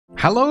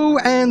Hello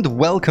and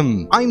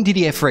welcome, I'm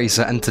DDF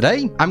Racer and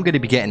today I'm going to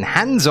be getting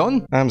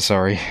hands-on,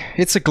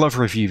 it's a glove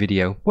review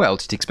video, what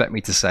else did you expect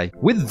me to say,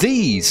 with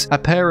these, a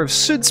pair of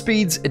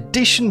Südspeed's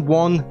Edition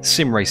 1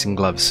 sim racing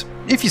gloves.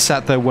 If you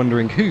sat there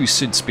wondering who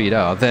Südspeed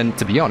are, then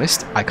to be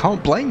honest, I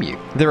can't blame you.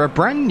 They're a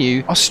brand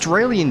new,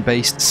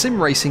 Australian-based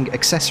sim racing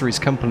accessories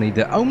company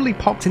that only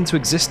popped into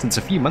existence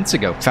a few months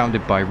ago,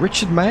 founded by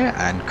Richard Mayer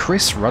and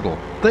Chris Ruddle.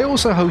 They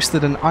also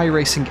hosted an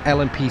iRacing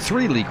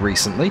LMP3 league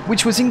recently,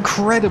 which was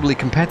incredibly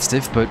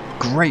competitive but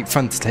great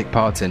fun to take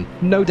part in.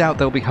 No doubt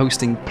they'll be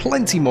hosting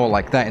plenty more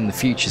like that in the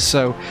future,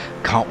 so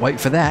can't wait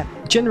for that.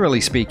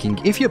 Generally speaking,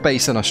 if you're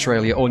based in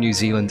Australia or New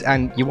Zealand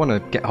and you want to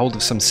get hold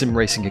of some sim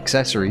racing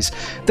accessories,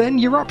 then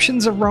your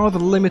options are rather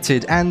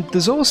limited and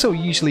there's also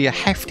usually a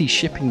hefty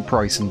shipping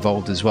price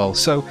involved as well,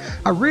 so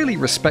I really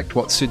respect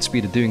what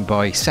Südspeed are doing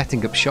by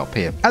setting up shop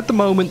here. At the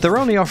moment, they're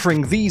only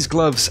offering these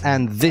gloves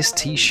and this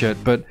t-shirt,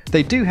 but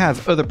they do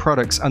have other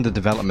products under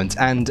development,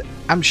 and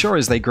I'm sure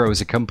as they grow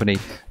as a company,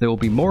 there will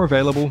be more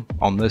available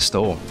on their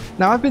store.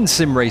 Now, I've been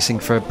sim racing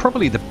for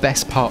probably the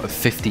best part of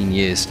 15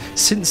 years,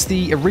 since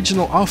the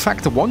original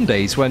R-Factor 1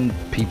 days when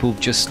people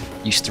just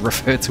used to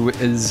refer to it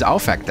as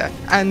R-Factor.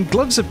 And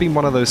gloves have been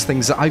one of those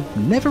things that I've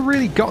never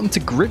really gotten to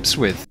grips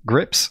with.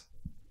 Grips?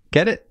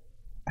 Get it?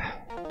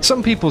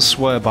 Some people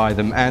swear by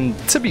them, and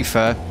to be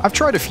fair, I've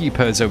tried a few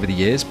pairs over the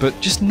years, but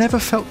just never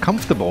felt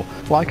comfortable,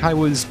 like I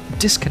was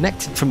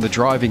disconnected from the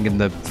driving and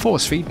the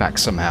force feedback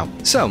somehow.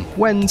 So,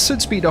 when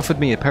Südspeed offered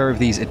me a pair of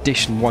these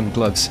Edition 1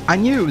 gloves, I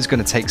knew it was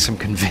going to take some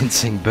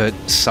convincing, but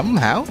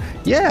somehow,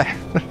 yeah,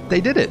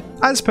 they did it.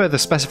 As per the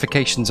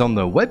specifications on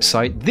their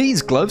website,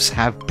 these gloves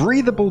have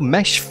breathable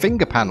mesh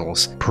finger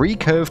panels,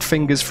 pre-curved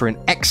fingers for an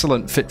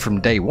excellent fit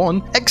from day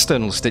one,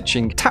 external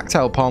stitching,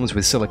 tactile palms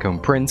with silicone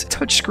print,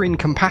 touchscreen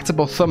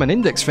compatible thumb and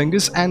index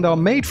fingers, and are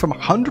made from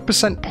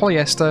 100%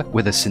 polyester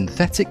with a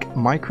synthetic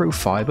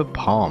microfiber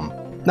palm.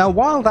 Now,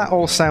 while that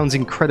all sounds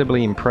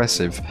incredibly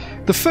impressive,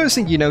 the first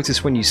thing you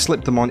notice when you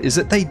slip them on is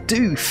that they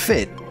do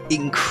fit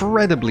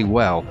incredibly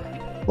well.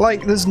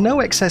 Like, there's no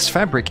excess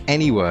fabric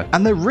anywhere,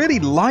 and they're really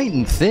light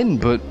and thin,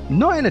 but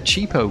not in a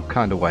cheapo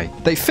kind of way.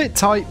 They fit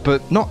tight,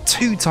 but not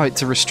too tight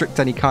to restrict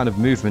any kind of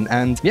movement,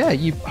 and yeah,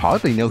 you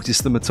hardly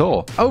notice them at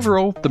all.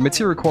 Overall, the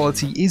material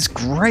quality is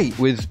great,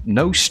 with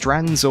no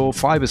strands or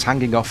fibers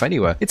hanging off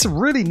anywhere. It's a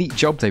really neat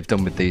job they've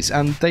done with these,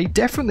 and they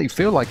definitely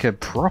feel like a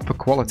proper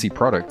quality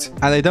product.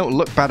 And they don't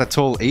look bad at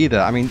all either.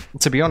 I mean,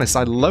 to be honest,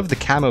 I love the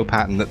camo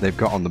pattern that they've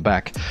got on the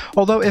back.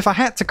 Although, if I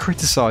had to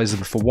criticize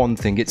them for one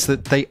thing, it's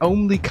that they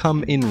only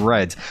come in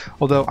red,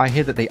 although I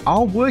hear that they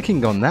are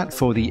working on that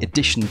for the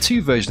Edition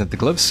 2 version of the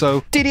gloves,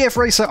 so DDF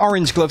Racer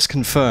orange gloves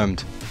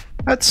confirmed.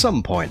 At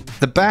some point.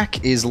 The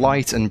back is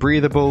light and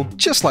breathable,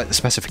 just like the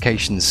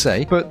specifications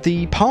say, but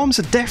the palms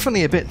are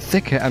definitely a bit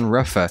thicker and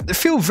rougher. They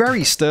feel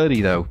very sturdy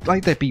though,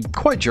 like they'd be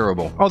quite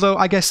durable. Although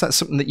I guess that's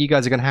something that you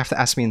guys are going to have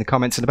to ask me in the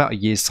comments in about a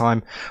year's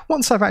time,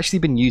 once I've actually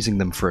been using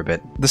them for a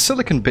bit. The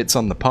silicone bits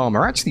on the palm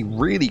are actually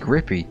really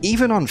grippy,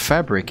 even on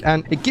fabric,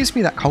 and it gives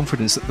me that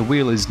confidence that the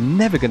wheel is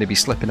never going to be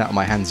slipping out of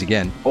my hands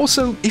again.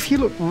 Also, if you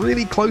look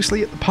really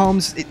closely at the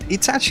palms,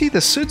 it's actually the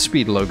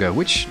Südspeed logo,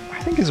 which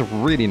I think is a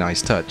really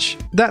nice touch.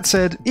 That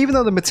said, even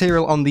though the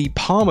material on the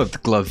palm of the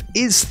glove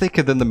is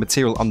thicker than the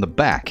material on the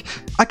back,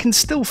 I can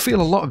still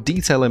feel a lot of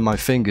detail in my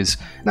fingers.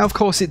 Now, of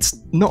course,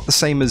 it's not the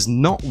same as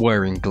not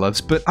wearing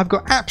gloves, but I've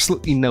got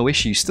absolutely no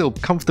issue still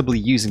comfortably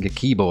using a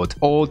keyboard,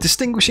 or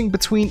distinguishing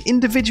between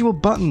individual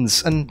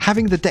buttons and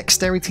having the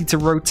dexterity to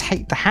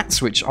rotate the hat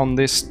switch on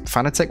this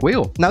Fanatec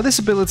wheel. Now, this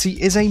ability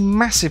is a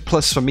massive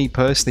plus for me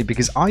personally,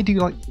 because I do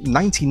like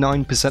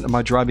 99% of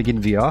my driving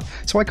in VR,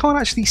 so I can't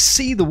actually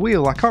see the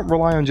wheel. I can't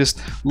rely on just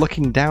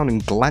looking down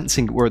and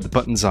glancing at where the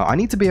buttons are. I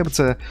need to be able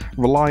to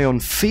rely on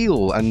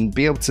feel and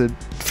be able to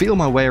feel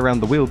my way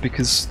around the wheel,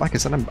 because like I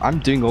said, I'm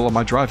doing all of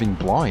my driving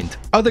blind.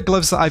 Other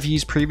gloves that I've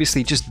used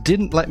previously just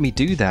didn't let me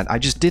do that. I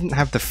just didn't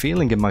have the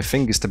feeling in my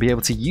fingers to be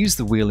able to use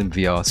the wheel in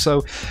VR,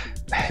 so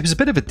it was a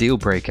bit of a deal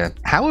breaker.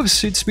 How have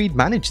Südspeed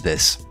managed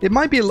this? It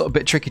might be a little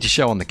bit tricky to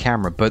show on the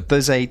camera, but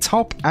there's a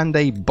top and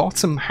a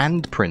bottom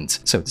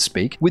handprint, so to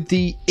speak, with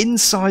the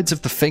insides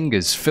of the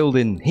fingers filled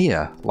in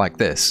here, like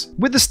this.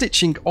 With the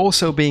stitching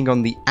also being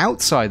on the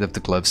outside of the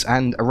gloves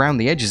and around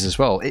the edges as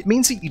well, it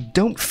means that you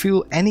don't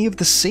feel any of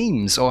the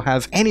seams or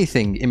have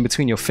anything in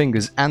between your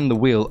fingers and the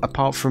wheel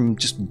apart from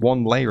just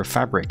one layer of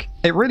fabric.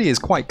 It really is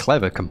quite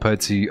clever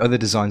compared to other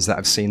designs that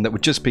I've seen that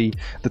would just be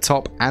the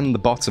top and the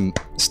bottom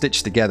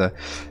stitched together,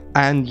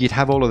 and you'd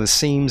have all of the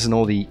seams and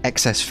all the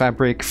excess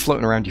fabric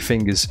floating around your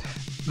fingers.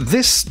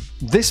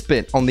 This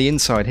bit on the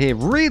inside here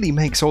really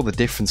makes all the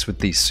difference with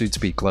these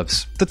Südspeed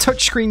gloves. The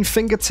touchscreen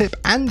fingertip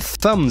and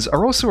thumbs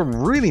are also a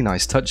really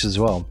nice touch as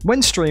well.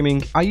 When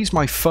streaming, I use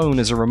my phone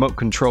as a remote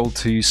control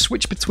to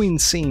switch between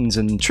scenes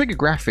and trigger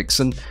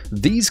graphics, and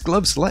these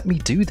gloves let me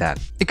do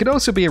that. It could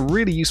also be a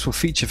really useful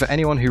feature for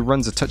anyone who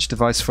runs a touch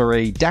device for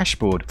a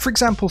dashboard, for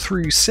example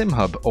through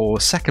SimHub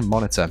or Second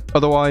Monitor.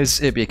 Otherwise,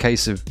 it'd be a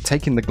case of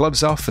taking the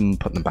gloves off and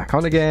putting them back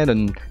on again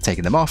and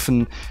taking them off,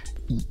 and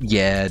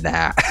Yeah,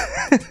 nah.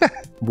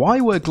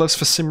 Why wear gloves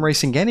for sim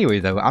racing anyway,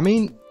 though? I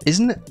mean,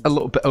 isn't it a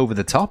little bit over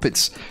the top?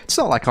 It's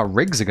not like our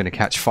rigs are going to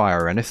catch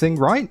fire or anything,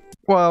 right?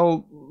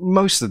 Well,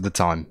 most of the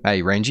time.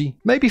 Hey, Rangy.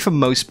 Maybe for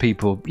most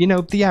people, you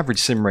know, the average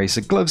sim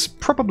racer, gloves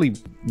probably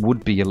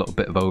would be a little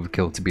bit of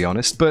overkill, to be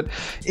honest. But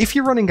if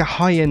you're running a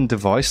high-end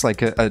device,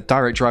 like a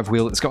direct drive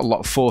wheel that's got a lot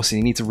of force and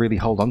you need to really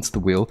hold onto the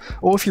wheel,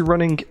 or if you're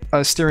running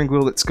a steering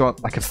wheel that's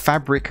got like a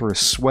fabric or a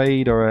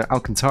suede or an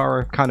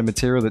Alcantara kind of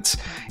material that's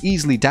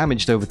easily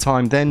damaged over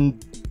time, then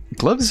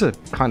gloves are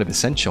kind of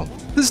essential.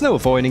 There's no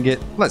avoiding it,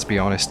 let's be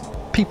honest.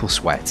 People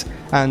sweat,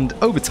 and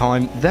over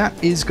time that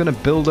is going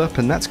to build up,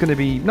 and that's going to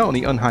be not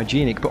only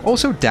unhygienic but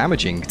also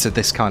damaging to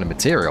this kind of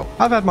material.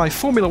 I've had my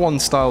Formula 1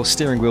 style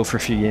steering wheel for a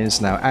few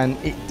years now,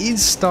 and it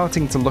is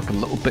starting to look a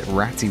little bit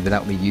ratty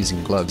without me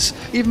using gloves.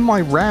 Even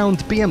my round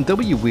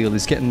BMW wheel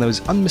is getting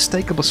those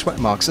unmistakable sweat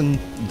marks, and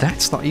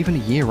that's not even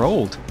a year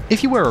old.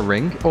 If you wear a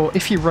ring, or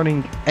if you're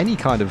running any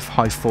kind of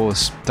high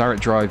force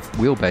direct drive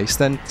wheelbase,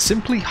 then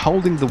simply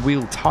holding the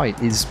wheel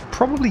tight is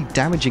probably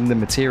damaging the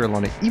material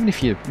on it, even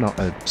if you're not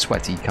a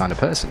sweaty kind of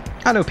person.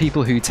 I know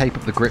people who tape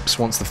up the grips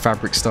once the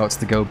fabric starts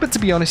to go, but to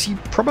be honest, you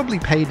probably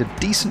paid a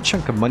decent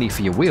chunk of money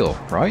for your wheel,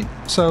 right?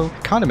 So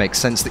it kind of makes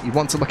sense that you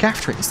want to look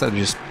after it instead of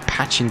just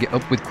patching it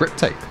up with grip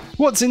tape.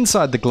 What's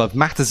inside the glove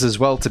matters as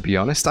well, to be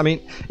honest. I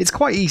mean, it's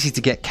quite easy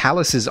to get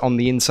calluses on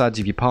the insides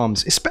of your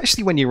palms,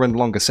 especially when you run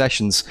longer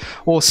sessions,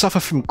 or suffer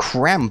from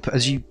cramp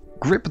as you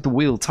grip the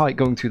wheel tight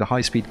going through the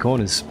high-speed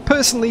corners.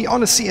 Personally,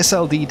 on a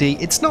CSL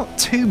DD, it's not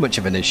too much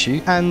of an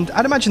issue, and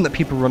I'd imagine that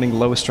people running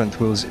lower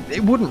strength wheels,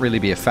 it wouldn't really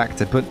be a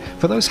factor, but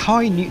for those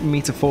high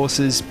Newton-meter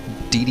forces,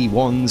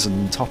 DD1s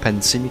and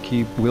top-end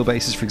Simicube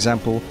wheelbases, for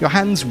example, your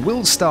hands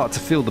will start to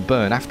feel the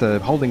burn after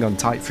holding on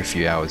tight for a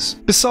few hours.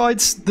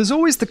 Besides, there's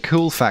always the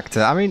cool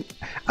factor. I mean,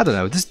 I don't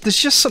know, there's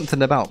just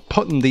something about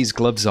putting these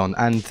gloves on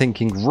and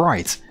thinking,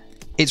 right,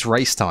 it's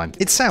race time.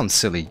 It sounds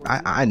silly,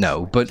 I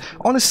know, but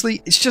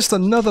honestly, it's just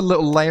another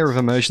little layer of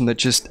immersion that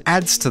just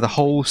adds to the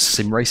whole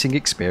sim racing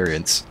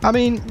experience. I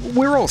mean,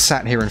 we're all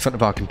sat here in front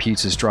of our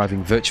computers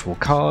driving virtual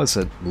cars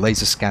at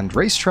laser-scanned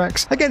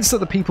racetracks against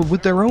other people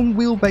with their own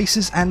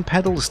wheelbases and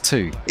pedals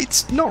too.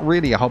 It's not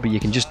really a hobby you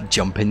can just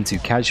jump into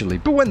casually,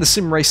 but when the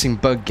sim racing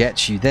bug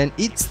gets you, then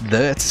it's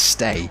there to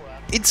stay.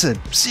 It's a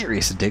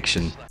serious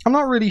addiction. I'm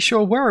not really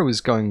sure where I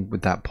was going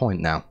with that point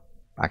now,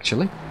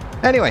 actually.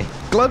 Anyway,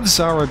 gloves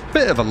are a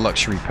bit of a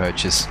luxury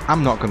purchase,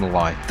 I'm not gonna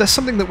lie. They're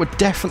something that would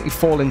definitely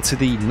fall into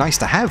the nice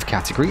to have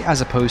category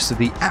as opposed to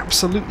the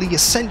absolutely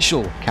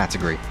essential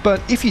category.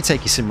 But if you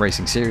take your sim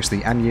racing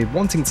seriously and you're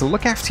wanting to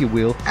look after your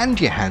wheel and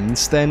your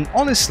hands, then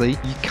honestly,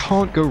 you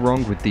can't go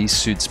wrong with these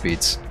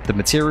Südspeeds. The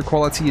material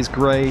quality is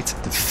great,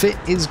 the fit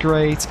is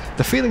great,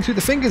 the feeling through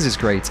the fingers is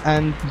great,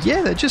 and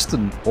yeah, they're just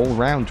an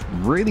all-round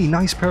really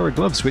nice pair of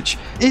gloves, which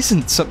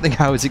isn't something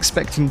I was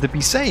expecting to be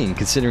saying,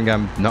 considering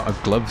I'm not a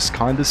gloves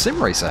kind of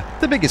sim racer.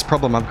 The biggest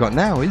problem I've got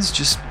now is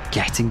just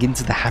getting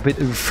into the habit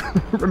of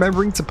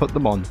remembering to put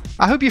them on.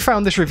 I hope you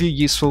found this review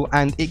useful,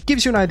 and it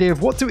gives you an idea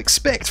of what to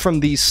expect from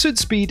these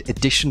Südspeed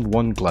Edition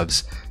 1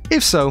 gloves.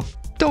 If so,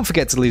 don't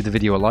forget to leave the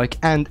video a like,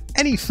 and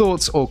any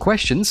thoughts or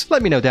questions,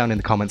 let me know down in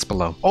the comments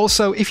below.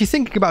 Also, if you're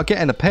thinking about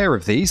getting a pair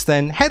of these,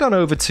 then head on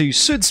over to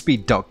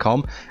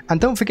Südspeed.com and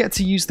don't forget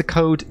to use the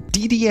code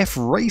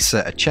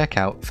DDFRacer at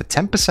checkout for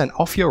 10%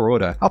 off your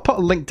order. I'll put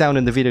a link down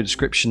in the video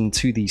description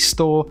to the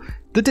store,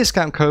 the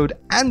discount code,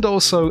 and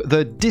also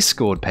the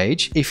Discord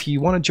page if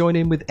you want to join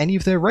in with any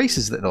of their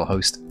races that they'll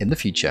host in the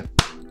future.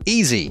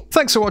 Easy.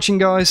 Thanks for watching,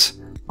 guys.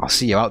 I'll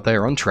see you out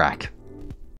there on track.